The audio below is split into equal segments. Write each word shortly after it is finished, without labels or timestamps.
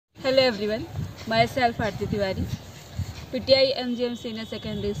Hello everyone, myself Arti Tiwari, PTI MGM Senior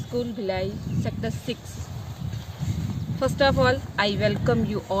Secondary School, Bhilai, Sector 6. First of all, I welcome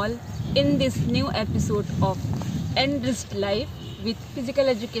you all in this new episode of Enriched Life with Physical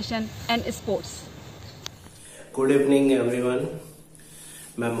Education and Sports. Good evening everyone.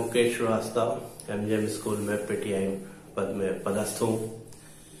 मैं Mukesh Srivastava MGM school में PTI पद में पदस्थ हूँ।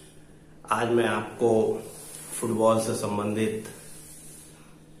 आज मैं आपको football से संबंधित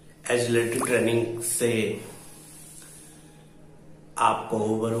एजिलिटी ट्रेनिंग से आपको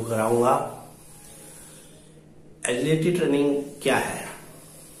रूबरू कराऊंगा। एजिलिटी ट्रेनिंग क्या है,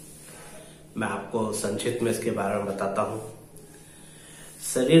 मैं आपको संक्षिप्त में इसके बारे में बताता हूँ।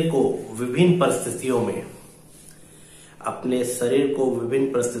 शरीर को विभिन्न परिस्थितियों में अपने शरीर को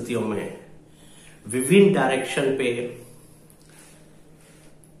विभिन्न परिस्थितियों में विभिन्न डायरेक्शन पे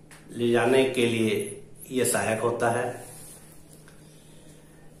ले जाने के लिए यह सहायक होता है।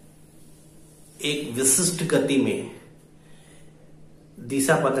 एक विशिष्ट गति में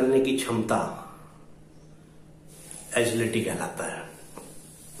दिशा बदलने की क्षमता एजिलिटी कहलाता है।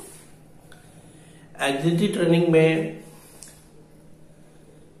 एजिलिटी ट्रेनिंग में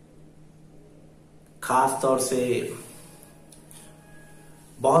खास तौर से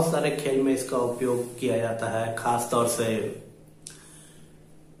बहुत सारे खेल में इसका उपयोग किया जाता है। खास तौर से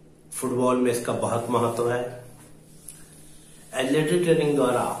फुटबॉल में इसका बहुत महत्व है। एजिलिटी ट्रेनिंग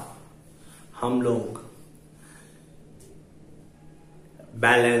द्वारा हम लोग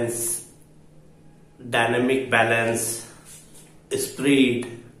balance, dynamic balance, speed,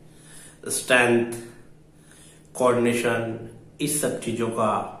 strength, coordination, इस सब चीजों का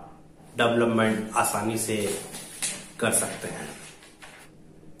डेवलपमेंट आसानी से कर सकते हैं।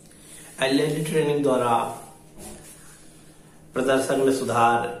 एजिलिटी ट्रेनिंग द्वारा प्रदर्शन में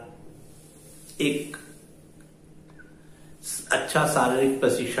सुधार, एक अच्छा शारीरिक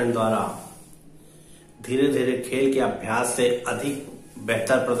प्रशिक्षण द्वारा धीरे धीरे खेल के अभ्यास से अधिक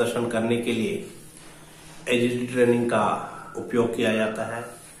बेहतर प्रदर्शन करने के लिए एजिलिटी ट्रेनिंग का उपयोग किया जाता है।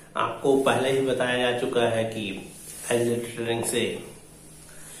 आपको पहले ही बताया जा चुका है कि एजिलिटी ट्रेनिंग से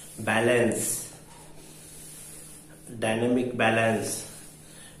balance, dynamic balance,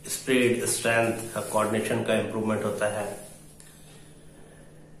 speed, strength, coordination का इंप्रूवमेंट होता है।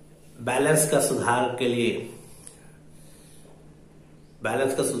 बैलेंस का सुधार के लिए,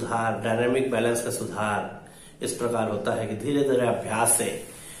 बैलेंस का सुधार, डायनेमिक बैलेंस का सुधार इस प्रकार होता है कि धीरे धीरे अभ्यास से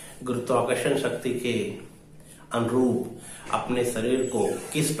गुरुत्वाकर्षण शक्ति के अनुरूप अपने शरीर को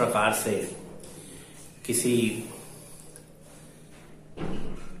किस प्रकार से किसी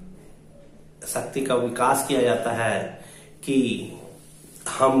शक्ति का विकास किया जाता है कि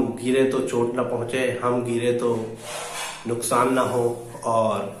हम गिरे तो चोट न पहुंचे, हम गिरे तो नुकसान ना हो,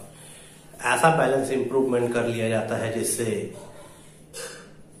 और ऐसा बैलेंस इंप्रूवमेंट कर लिया जाता है जिससे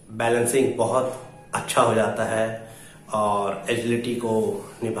बैलेंसिंग बहुत अच्छा हो जाता है और एजिलिटी को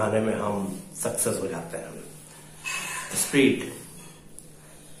निभाने में हम सक्सेस हो जाते हैं। स्पीड,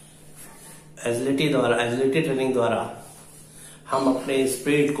 एजिलिटी ट्रेनिंग द्वारा हम अपने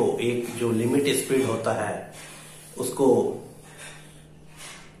स्पीड को, एक जो लिमिट स्पीड होता है उसको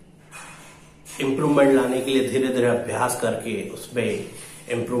इम्प्रूवमेंट लाने के लिए धीरे धीरे अभ्यास करके उसमें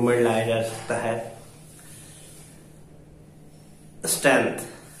इम्प्रूवमेंट लाया जा सकता है। स्ट्रेंथ,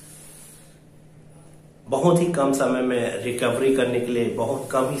 बहुत ही कम समय में रिकवरी करने के लिए बहुत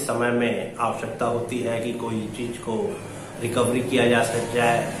कम ही समय में आवश्यकता होती है कि कोई चीज को रिकवरी किया जा सक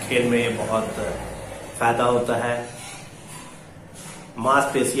जाए। खेल में बहुत फायदा होता है।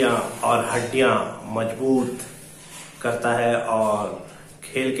 मांसपेशियां और हड्डियां मजबूत करता है और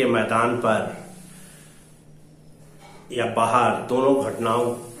खेल के मैदान पर या बाहर दोनों घटनाओं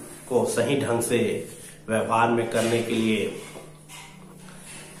को सही ढंग से व्यवहार में करने के लिए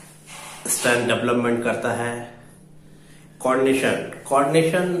स्ट्रेंथ डेवलपमेंट करता है।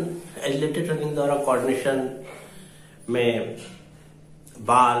 कोऑर्डिनेशन एजिलिटी ट्रेनिंग द्वारा कोऑर्डिनेशन में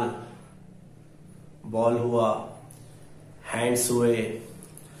बॉल हुआ, हैंड्स हुए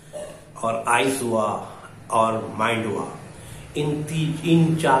और आईज हुआ और माइंड हुआ,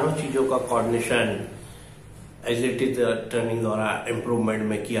 इन चारों चीजों का कोऑर्डिनेशन एजिलिटी ट्रेनिंग द्वारा इम्प्रूवमेंट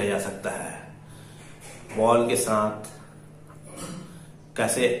में किया जा सकता है। बॉल के साथ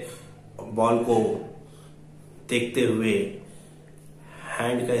कैसे बॉल को देखते हुए,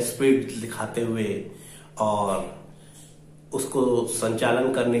 हैंड का स्पीड दिखाते हुए और उसको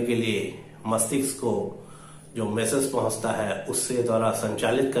संचालन करने के लिए मस्तिष्क को जो मैसेज पहुंचता है उससे द्वारा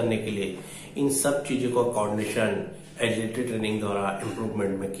संचालित करने के लिए इन सब चीजों का कोऑर्डिनेशन एजिलिटी ट्रेनिंग द्वारा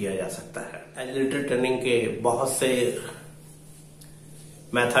इम्प्रूवमेंट में किया जा सकता है। एजिलिटी ट्रेनिंग के बहुत से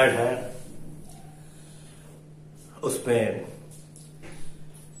मेथड है, उसमें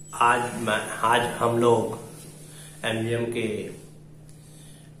आज हम लोग एमजीएम के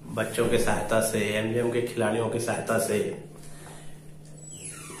बच्चों के सहायता से, एमजीएम के खिलाड़ियों की सहायता से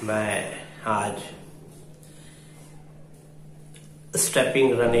मैं आज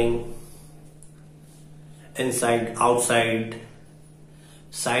stepping, running, inside, outside,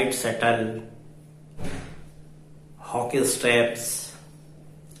 side settle, hockey steps,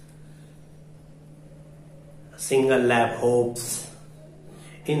 single lap hopes,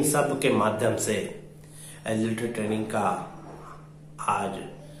 इन सब के माध्यम से एजिलिटी ट्रेनिंग का आज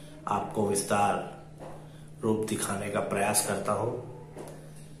आपको विस्तार रूप दिखाने का प्रयास करता हूं।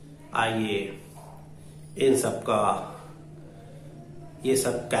 आइए इन सब का, ये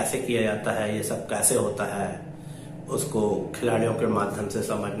सब कैसे किया जाता है, ये सब कैसे होता है, उसको खिलाड़ियों के माध्यम से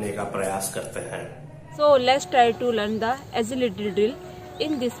समझने का प्रयास करते हैं। So let's try to learn the agility drill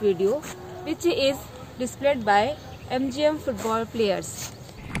in this video, which is displayed by MGM football players.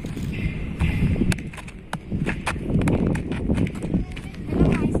 Hello,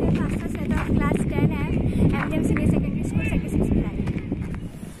 myself Aastha, set of class 10 F, MGM Senior Secondary School, Sector 6 Bhilai.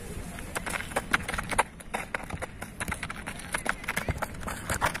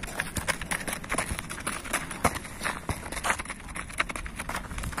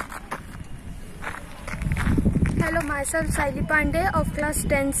 Hello, myself Sayli Pandey of class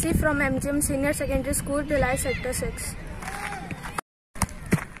 10C from MGM Senior Secondary School, Bhilai, Sector 6.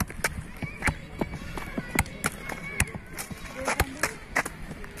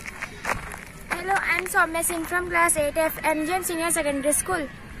 Hello, I'm Soumya Singh from class 8 F, MGM Senior Secondary School.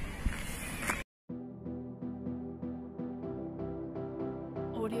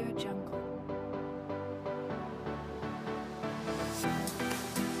 Audio Jungle.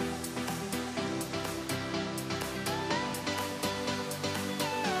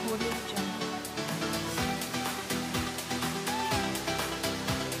 Audio Jungle.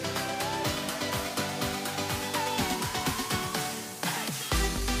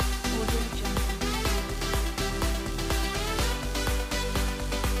 Audio Jungle. Audio Jungle.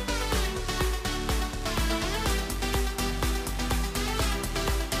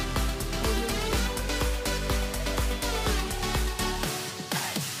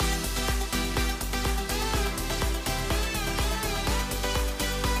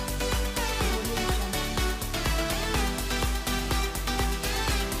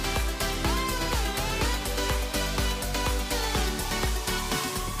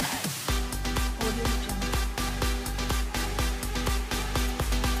 Audio Jungle.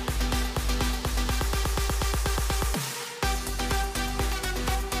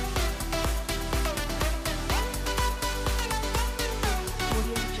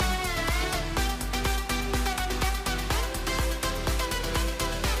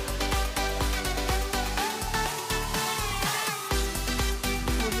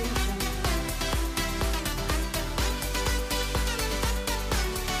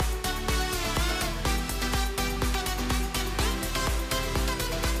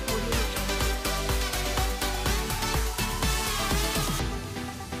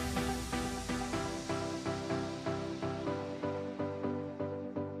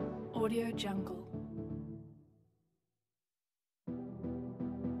 Audio Jungle. Audio Jungle.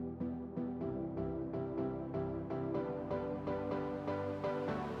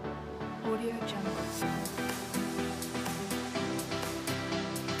 Audio Jungle. Audio Jungle.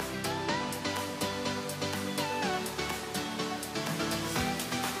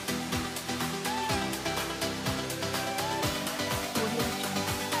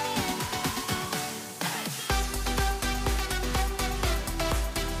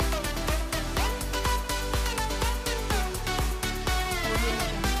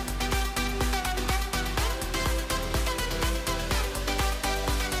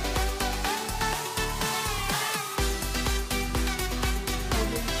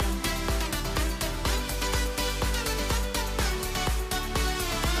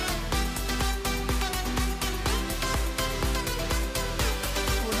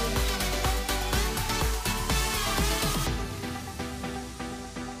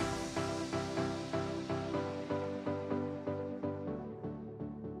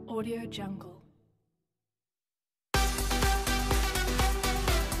 Audio Jungle. Audio Jungle. Audio Jungle. Audio Jungle. Audio Jungle. Audio Jungle.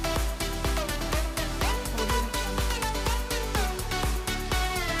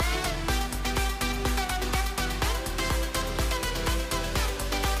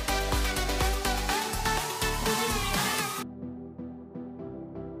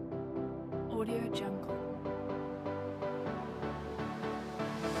 Audio Jungle. Audio Jungle.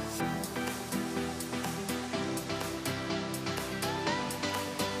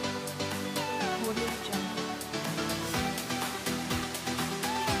 Audio Jungle.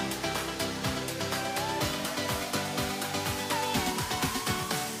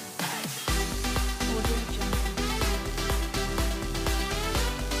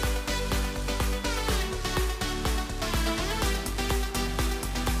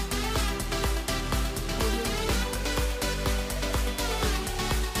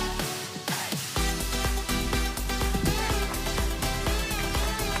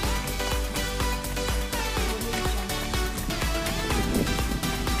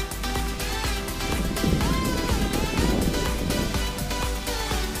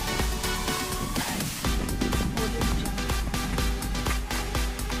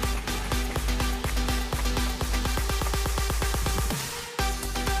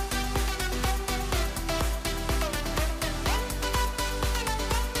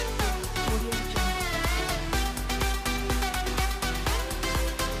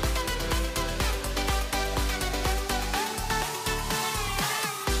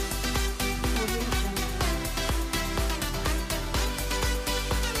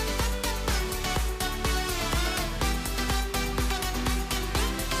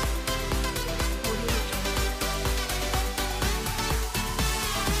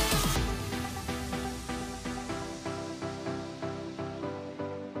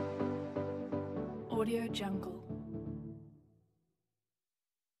 Audio Jungle.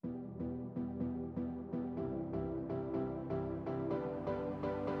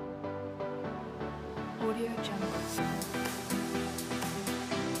 Audio Jungle.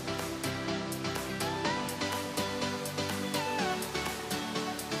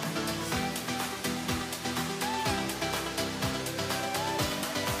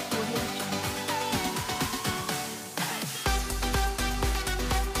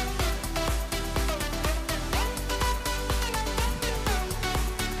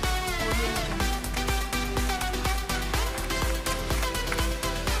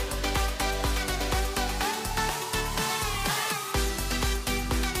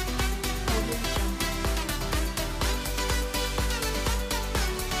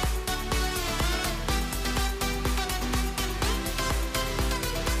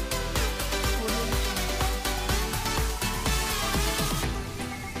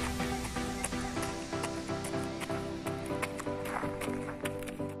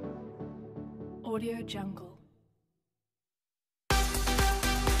 Audio Jungle. Audio Jungle. Audio Jungle. Audio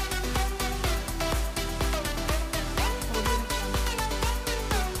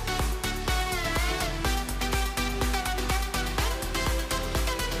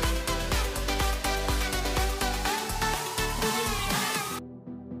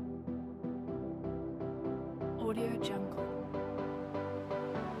Jungle. Audio Jungle. Audio Jungle. Audio Jungle.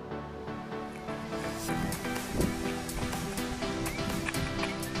 Audio Jungle.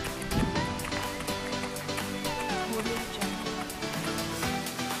 Audio Jungle.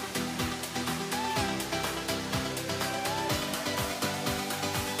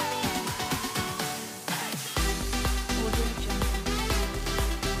 Audio Jungle.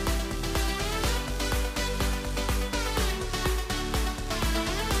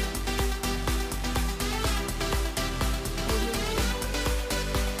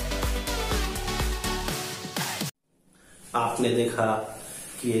 आपने देखा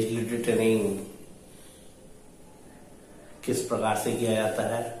कि agility training किस प्रकार से किया जाता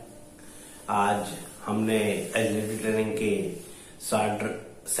है। आज हमने एजिलिटी ट्रेनिंग के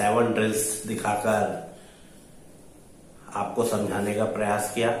 7 ड्रिल्स दिखाकर आपको समझाने का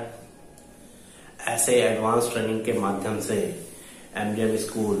प्रयास किया। ऐसे एडवांस ट्रेनिंग के माध्यम से एमजीएम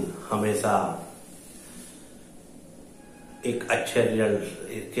स्कूल हमेशा एक अच्छे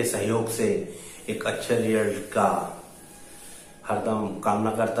रिजल्ट के सहयोग से एक अच्छे रिजल्ट का हरदम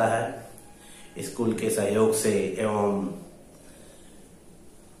कामना करता है। स्कूल के सहयोग से एवं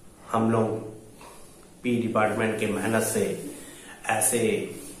हम लोग पी डिपार्टमेंट के मेहनत से ऐसे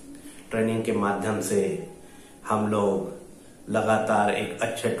ट्रेनिंग के माध्यम से हम लोग लगातार एक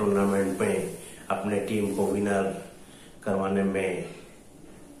अच्छे टूर्नामेंट में अपने टीम को विनर करवाने में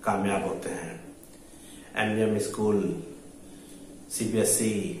कामयाब होते हैं। MGM school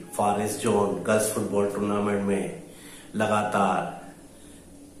CBSE for east zone girls football tournament में लगातार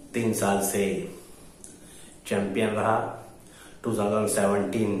 3 साल से चैंपियन रहा।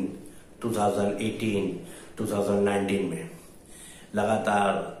 2017, 2018, 2019 में लगातार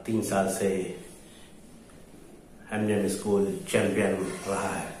 3 साल से एमजीएम स्कूल चैंपियन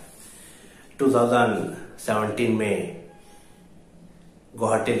रहा है। 2017 में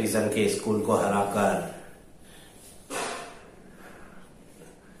गुवाहाटी रीजन के स्कूल को हराकर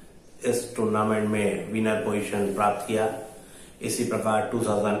इस टूर्नामेंट में विनर पोजीशन प्राप्त किया। इसी प्रकार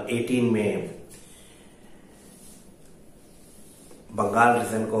 2018 में बंगाल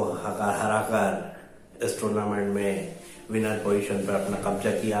रीजन को हराकर इस टूर्नामेंट में विनर पोजीशन पर अपना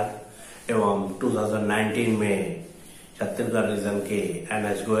कब्जा किया एवं 2019 में छत्तीसगढ़ रीजन के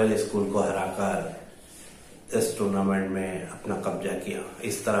एनएच गोयल स्कूल को हराकर इस टूर्नामेंट में अपना कब्जा किया।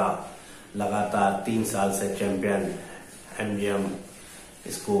 इस तरह लगातार 3 साल से चैंपियन एमजीएम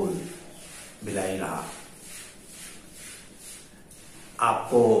स्कूल भिलाई रहा।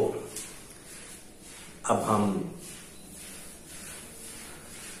 आपको अब हम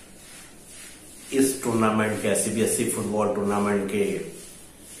इस टूर्नामेंट के सीबीएसई फुटबॉल टूर्नामेंट के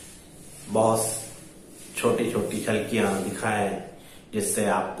बहुत छोटी छोटी झलकियां दिखाएं, जिससे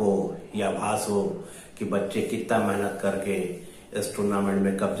आपको यह आभास हो कि बच्चे कितना मेहनत करके इस टूर्नामेंट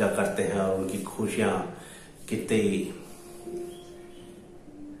में कब्जा करते हैं और उनकी खुशियां कितनी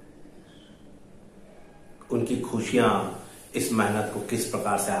इस मेहनत को किस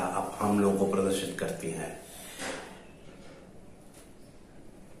प्रकार से आप हम लोगों को प्रदर्शित करती हैं।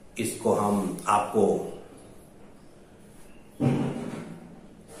 इसको हम आपको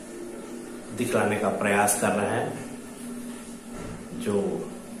दिखलाने का प्रयास कर रहे हैं, जो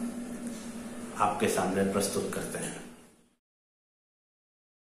आपके सामने प्रस्तुत करते हैं।